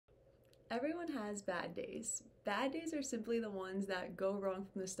Everyone has bad days. Bad days are simply the ones that go wrong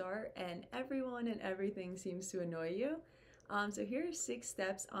from the start, and everyone and everything seems to annoy you. So here are 6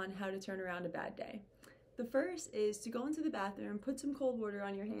 steps on how to turn around a bad day. The first is to go into the bathroom, put some cold water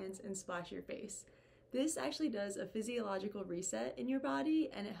on your hands, and splash your face. This actually does a physiological reset in your body,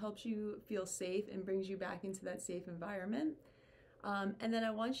 and it helps you feel safe and brings you back into that safe environment. And then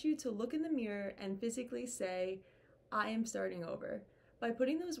I want you to look in the mirror and physically say, I am starting over. By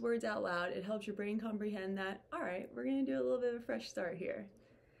putting those words out loud, it helps your brain comprehend that, all right, we're gonna do a little bit of a fresh start here.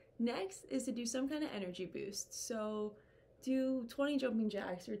 Next is to do some kind of energy boost. So do 20 jumping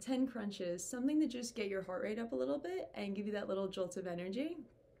jacks or 10 crunches, something to just get your heart rate up a little bit and give you that little jolt of energy.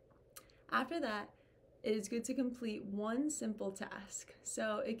 After that, it is good to complete one simple task.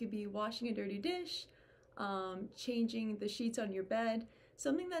 So it could be washing a dirty dish, changing the sheets on your bed,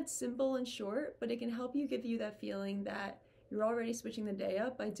 something that's simple and short, but it can help you give you that feeling that you're already switching the day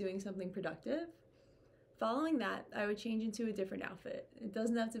up by doing something productive. Following that, I would change into a different outfit. It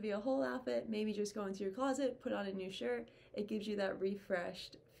doesn't have to be a whole outfit, maybe just go into your closet, put on a new shirt. It gives you that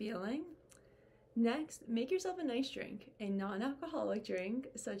refreshed feeling. Next, make yourself a nice drink, a non-alcoholic drink,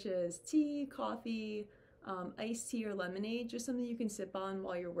 such as tea, coffee, iced tea or lemonade, just something you can sip on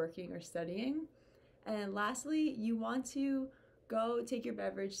while you're working or studying. And lastly, you want to go take your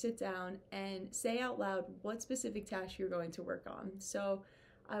beverage, sit down, and say out loud what specific task you're going to work on. So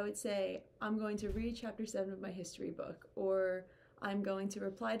I would say, I'm going to read chapter 7 of my history book, or I'm going to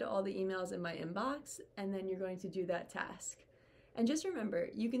reply to all the emails in my inbox, and then you're going to do that task. And just remember,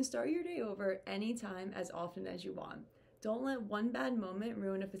 you can start your day over anytime, as often as you want. Don't let one bad moment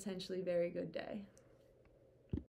ruin a potentially very good day.